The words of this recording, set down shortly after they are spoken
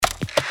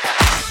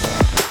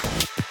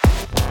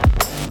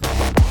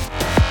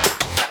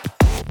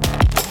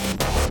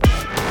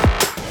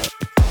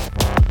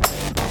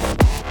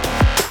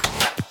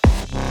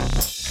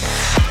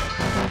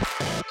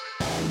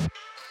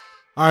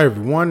Hi,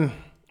 everyone.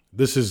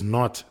 This is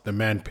not the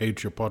Man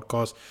Patriot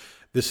podcast.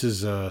 This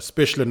is a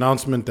special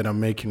announcement that I'm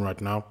making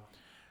right now.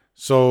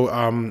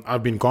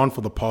 I've been gone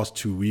for the past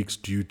 2 weeks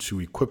due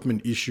to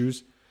equipment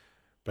issues,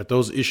 but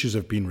those issues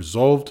have been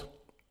resolved,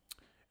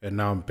 and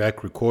now I'm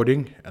back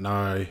recording. And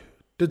I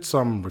did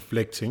some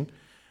reflecting,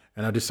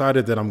 and I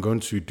decided that I'm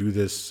going to do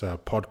this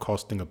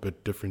podcasting a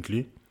bit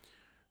differently.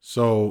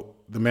 So,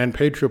 the Man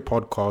Patriot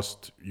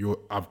podcast,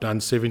 I've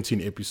done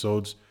 17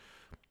 episodes.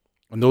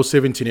 On those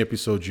 17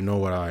 episodes, you know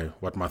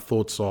what my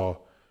thoughts are,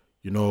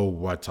 you know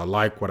what I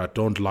like, what I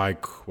don't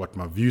like, what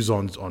my views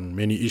on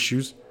many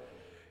issues.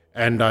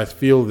 And I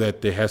feel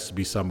that there has to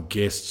be some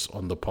guests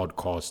on the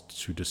podcast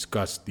to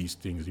discuss these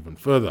things even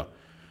further.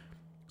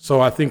 So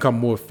I think I'm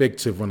more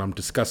effective when I'm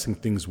discussing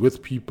things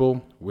with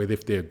people, whether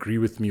if they agree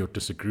with me or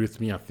disagree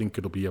with me. I think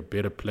it'll be a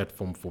better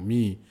platform for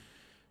me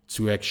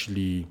to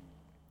actually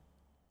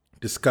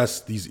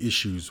discuss these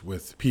issues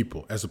with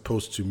people as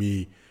opposed to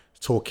me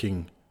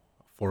talking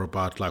for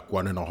about like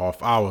 1.5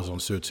 hours on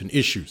certain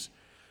issues.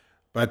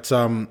 But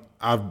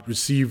I've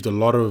received a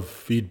lot of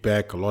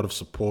feedback, a lot of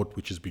support,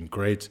 which has been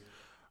great.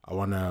 I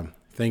want to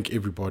thank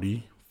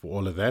everybody for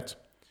all of that.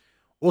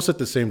 Also, at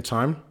the same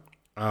time,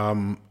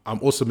 I'm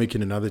also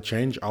making another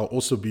change. I'll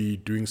also be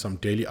doing some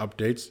daily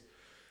updates.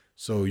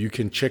 So you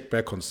can check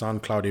back on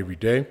SoundCloud every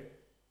day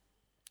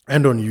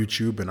and on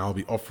YouTube, and I'll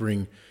be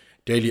offering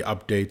daily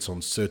updates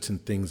on certain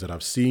things that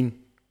I've seen.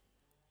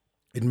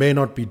 It may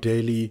not be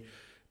daily,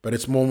 but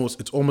it's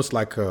almost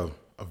like a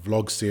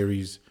vlog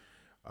series.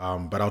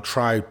 But I'll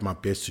try my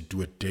best to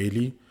do it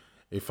daily.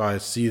 If I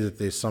see that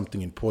there's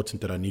something important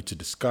that I need to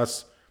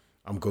discuss,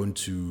 I'm going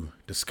to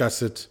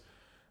discuss it.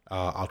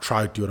 I'll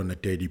try to do it on a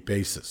daily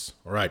basis.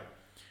 All right.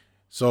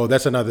 So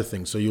that's another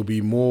thing. So you'll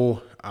be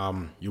more,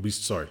 let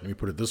me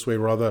put it this way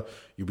rather.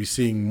 You'll be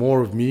seeing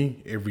more of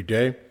me every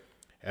day.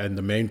 And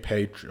the Man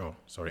Patriot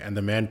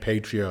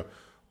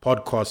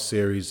podcast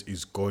series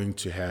is going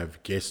to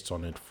have guests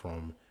on it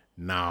from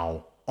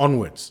now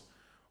onwards.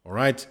 All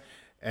right.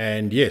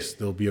 And yes,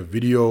 there'll be a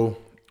video,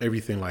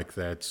 everything like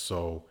that.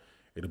 So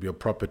it'll be a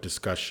proper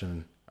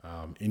discussion,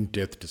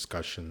 in-depth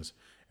discussions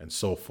and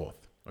so forth.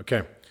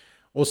 Okay.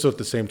 Also at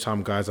the same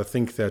time, guys, I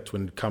think that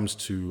when it comes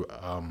to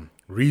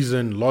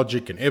reason,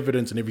 logic and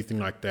evidence and everything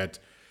like that,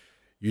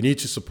 you need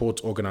to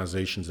support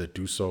organizations that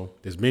do so.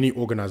 There's many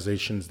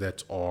organizations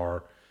that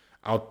are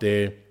out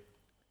there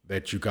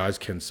that you guys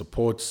can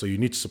support. So you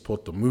need to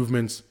support the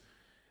movements.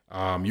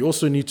 You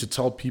also need to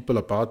tell people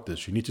about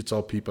this. You need to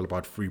tell people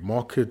about free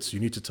markets. You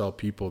need to tell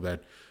people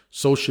that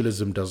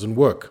socialism doesn't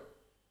work.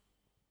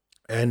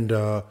 And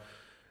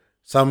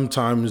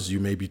sometimes you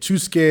may be too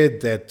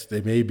scared that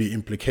there may be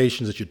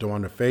implications that you don't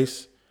want to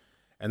face.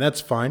 And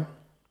that's fine.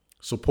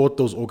 Support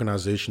those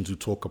organizations who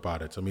talk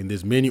about it. I mean,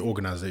 there's many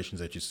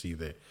organizations that you see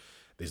there.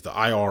 There's the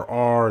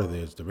IRR,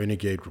 there's the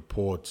Renegade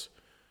Report,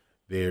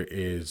 there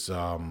is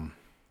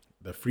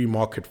the Free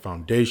Market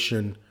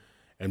Foundation,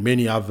 and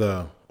many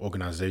other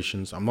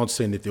organizations. I'm not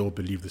saying that they all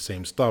believe the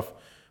same stuff,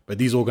 but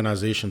these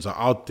organizations are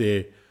out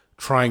there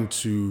trying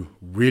to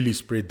really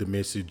spread the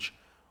message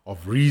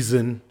of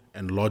reason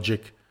and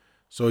logic.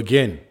 So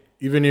again,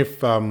 even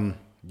if even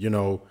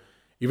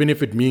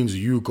if it means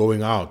you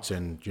going out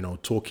and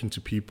talking to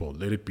people,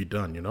 let it be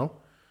done.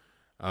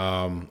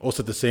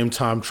 Also at the same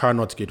time, try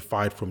not to get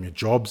fired from your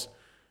jobs,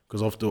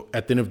 because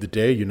at the end of the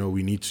day,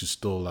 we need to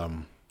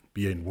still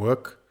be in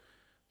work.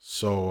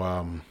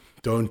 So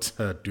don't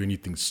do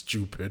anything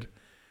stupid,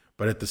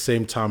 but at the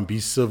same time,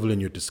 be civil in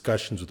your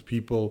discussions with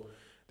people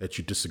that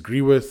you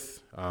disagree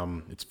with.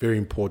 It's very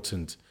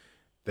important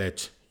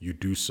that you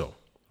do so.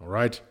 All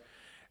right.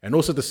 And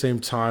also at the same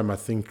time, I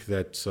think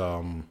that,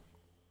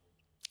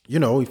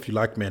 if you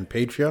like Man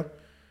Patriot,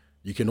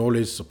 you can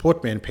always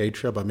support Man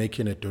Patriot by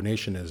making a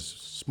donation as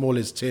small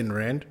as 10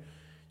 Rand.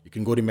 You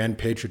can go to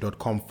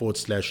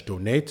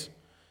manpatriot.com/donate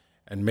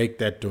and make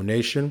that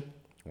donation.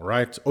 All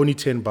right. Only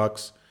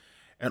 $10.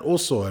 And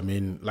also, I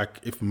mean, like,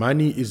 if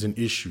money is an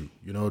issue,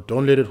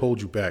 don't let it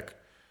hold you back.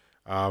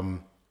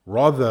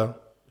 Rather,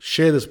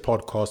 share this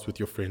podcast with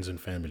your friends and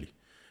family,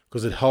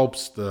 because it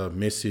helps the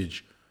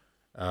message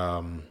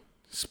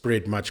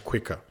spread much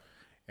quicker.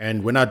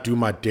 And when I do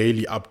my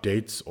daily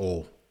updates,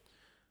 or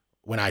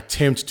when I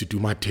attempt to do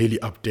my daily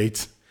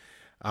updates,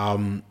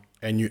 and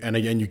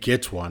you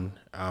get one,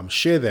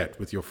 share that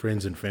with your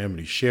friends and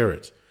family. Share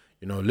it.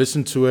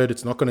 Listen to it.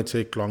 It's not going to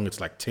take long. It's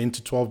like 10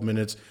 to 12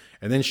 minutes,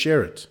 and then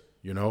share it.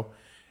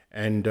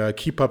 And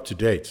keep up to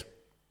date.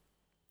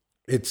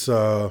 It's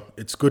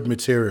good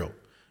material,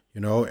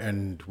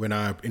 and when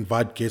I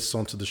invite guests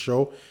onto the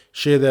show,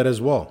 share that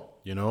as well,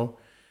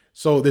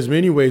 So there's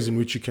many ways in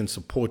which you can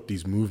support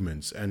these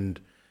movements,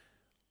 and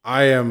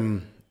I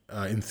am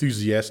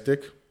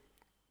enthusiastic.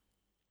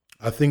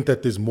 I think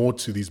that there's more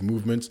to these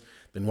movements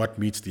than what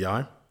meets the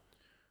eye.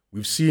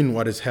 We've seen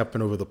what has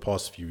happened over the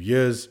past few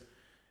years.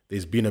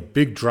 There's been a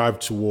big drive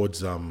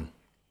towards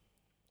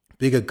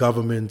bigger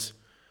government,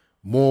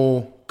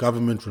 more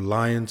government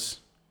reliance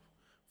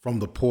from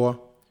the poor,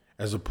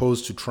 as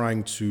opposed to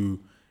trying to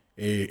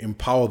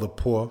empower the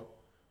poor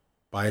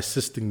by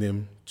assisting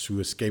them to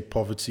escape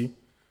poverty.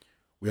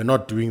 We are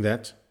not doing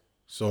that.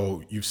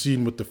 So you've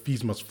seen with the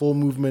Fees Must Fall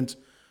movement,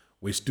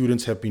 where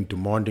students have been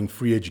demanding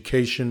free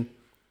education,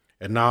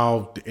 and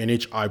now the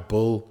NHI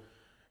bill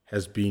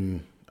has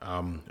been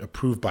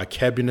approved by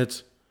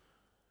cabinet.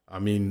 I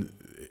mean,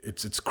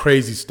 it's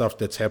crazy stuff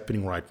that's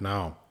happening right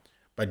now,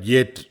 but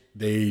yet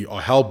they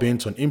are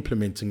hell-bent on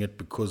implementing it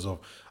because of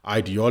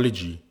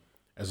ideology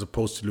as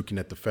opposed to looking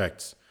at the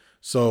facts.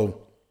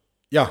 So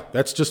yeah,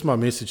 that's just my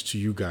message to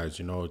you guys.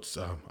 It's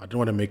I don't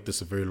want to make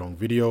this a very long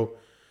video,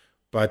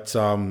 but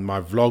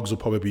my vlogs will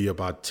probably be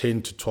about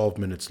 10 to 12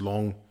 minutes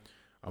long.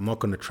 I'm not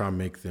going to try and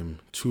make them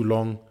too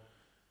long.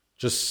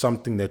 Just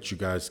something that you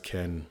guys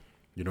can,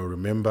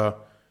 remember.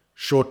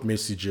 Short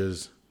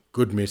messages,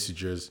 good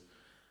messages.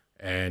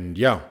 And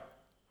yeah,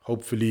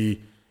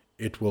 hopefully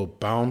it will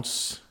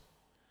bounce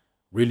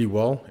really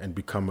well and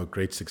become a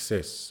great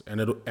success.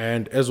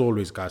 And as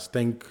always, guys,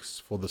 thanks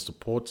for the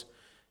support.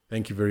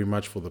 Thank you very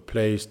much for the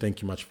plays.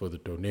 Thank you much for the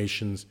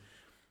donations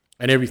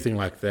and everything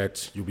like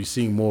that. You'll be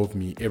seeing more of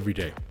me every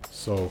day.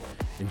 So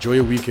enjoy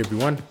your week,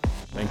 everyone.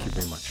 Thank you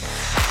very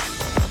much.